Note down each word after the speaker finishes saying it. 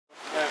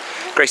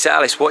Great. So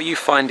Alice, what are you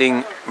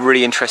finding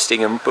really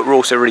interesting but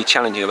also really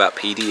challenging about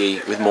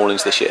PDE with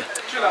Moorlands this year?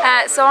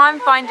 So I'm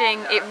finding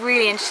it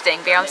really interesting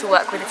being able to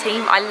work with a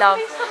team. I love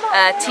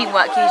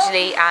teamwork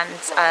usually, and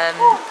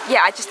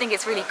yeah, I just think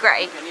it's really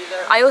great.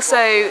 I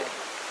also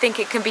think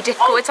it can be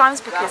difficult at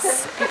times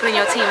because people in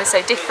your team are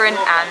so different,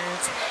 and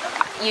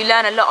you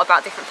learn a lot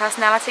about different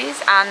personalities,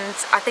 and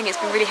I think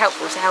it's been really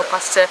helpful to help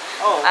us to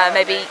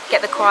maybe get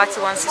the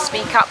quieter ones to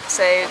speak up,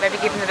 so maybe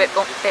give them a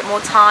bit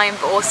more time,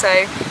 but also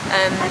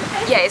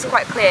yeah, it's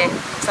quite clear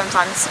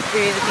sometimes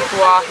who the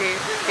people are who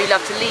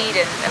love to lead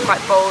and are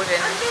quite bold,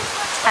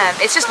 and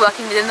it's just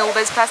working within all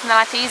those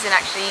personalities and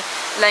actually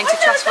learning to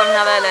trust one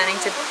another, learning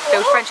to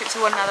build friendships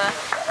with one another,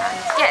 and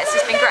yeah, it's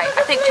just been great.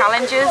 I think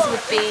challenges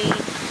would be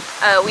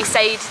we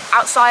stayed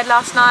outside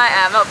last night.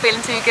 I'm not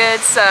feeling too good,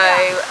 so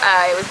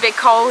it was a bit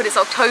cold. It's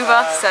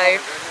October, so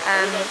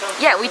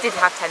yeah, we did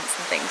have tents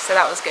and things, so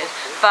that was good.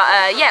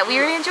 But yeah, we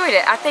really enjoyed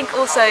it. I think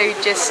also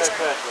just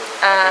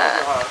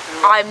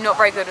I'm not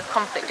very good with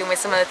conflict, and with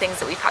some of the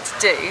things that we've had to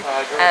do,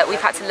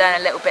 we've had to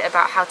learn a little bit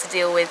about how to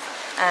deal with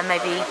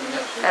maybe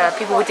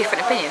people with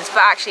different opinions.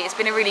 But actually, it's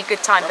been a really good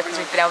time because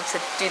we've been able to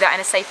do that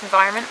in a safe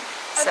environment.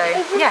 So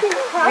yeah,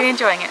 really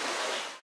enjoying it.